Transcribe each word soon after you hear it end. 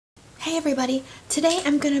Hey everybody, today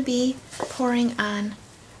I'm going to be pouring on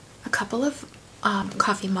a couple of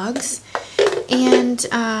coffee mugs, and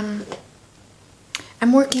I'm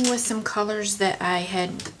working with some colors that I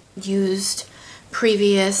had used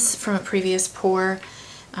from a previous pour.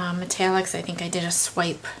 Metallics, I think I did a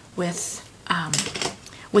swipe with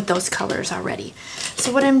those colors already.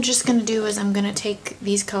 So what I'm just going to do is I'm going to take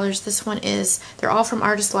these colors. They're all from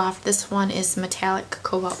Artist Loft. This one is metallic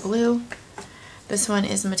cobalt blue. This one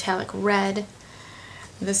is metallic red.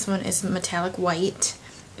 This one is metallic white.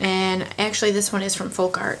 And actually this one is from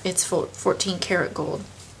FolkArt. It's 14 karat gold.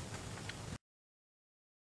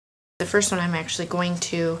 The first one I'm actually going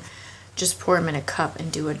to just pour them in a cup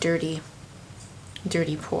and do a dirty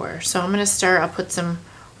pour. So I'm going to start, I'll put some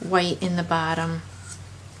white in the bottom.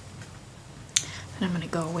 And I'm going to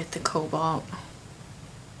go with the cobalt.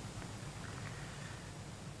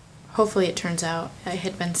 Hopefully it turns out. I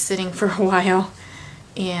had been sitting for a while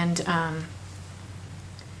and I'm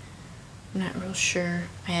not real sure.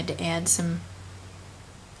 I had to add some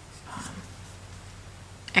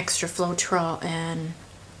extra Floetrol and,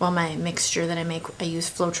 well, my mixture that I make, I use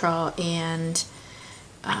Floetrol and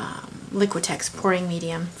Liquitex pouring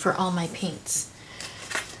medium for all my paints.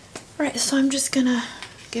 Alright, so I'm just gonna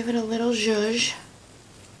give it a little zhuzh.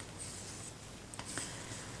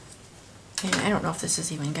 And I don't know if this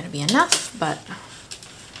is even going to be enough, but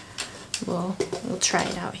we'll try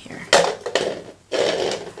it out here.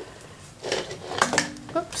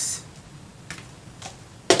 Oops.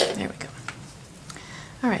 There we go.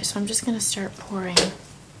 Alright, so I'm just going to start pouring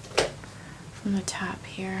from the top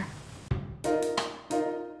here.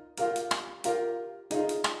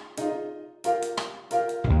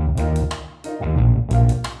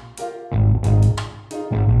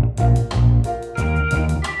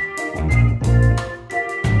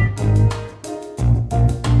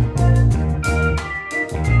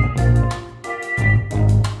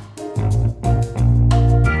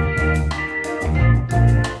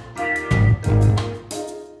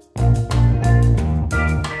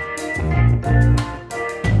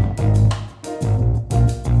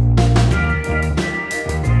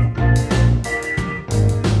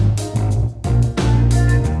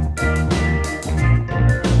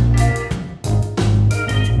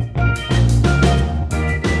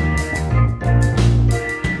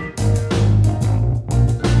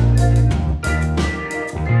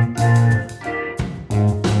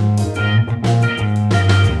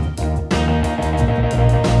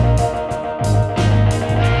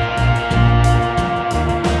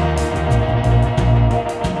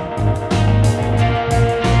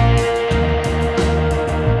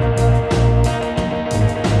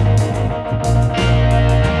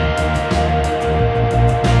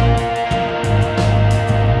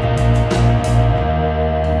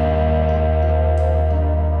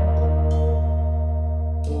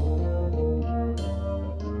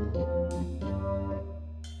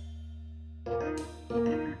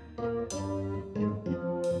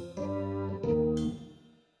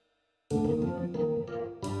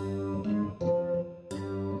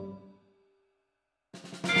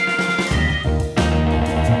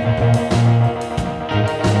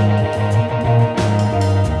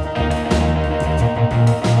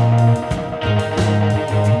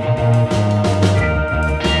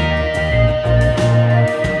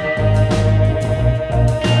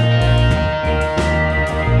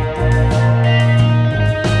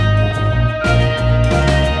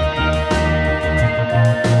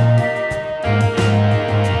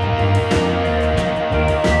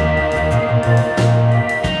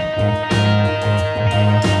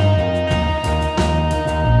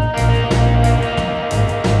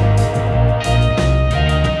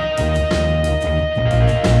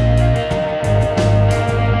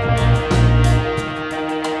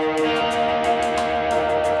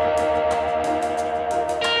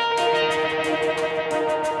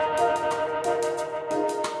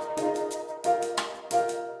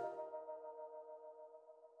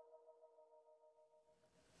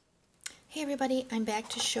 Hey everybody, I'm back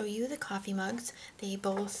to show you the coffee mugs. They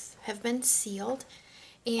both have been sealed,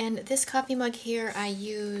 and this coffee mug here I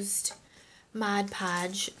used Mod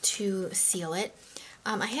Podge to seal it.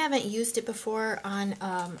 I haven't used it before on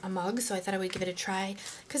a mug, so I thought I would give it a try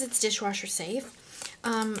because it's dishwasher safe.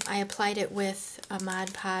 I applied it with a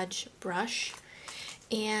Mod Podge brush,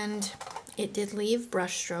 and it did leave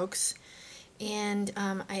brush strokes, and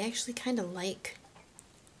I actually kind of like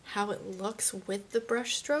how it looks with the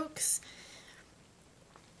brush strokes.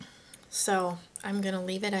 So I'm going to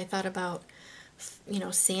leave it. I thought about,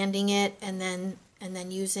 sanding it and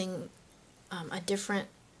then using a different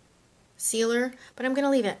sealer, but I'm going to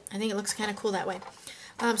leave it. I think it looks kind of cool that way.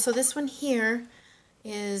 So this one here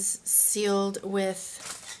is sealed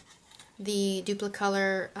with the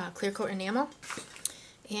Dupli-Color clear coat enamel,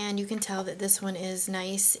 and you can tell that this one is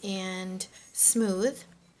nice and smooth,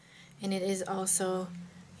 and it is also,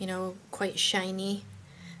 you know, quite shiny.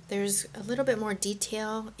 There's a little bit more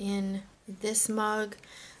detail in this mug.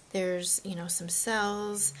 There's, you know, some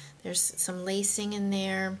cells, there's some lacing in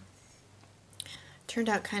there. Turned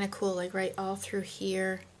out kind of cool, like right all through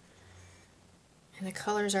here. And the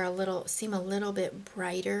colors are seem a little bit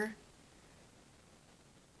brighter.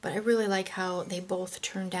 But I really like how they both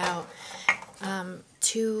turned out.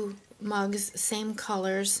 Two mugs, same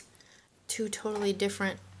colors, two totally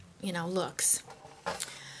different, you know, looks.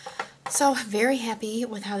 So very happy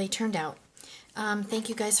with how they turned out. Thank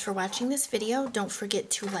you guys for watching this video. Don't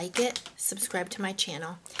forget to like it, subscribe to my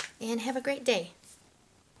channel, and have a great day.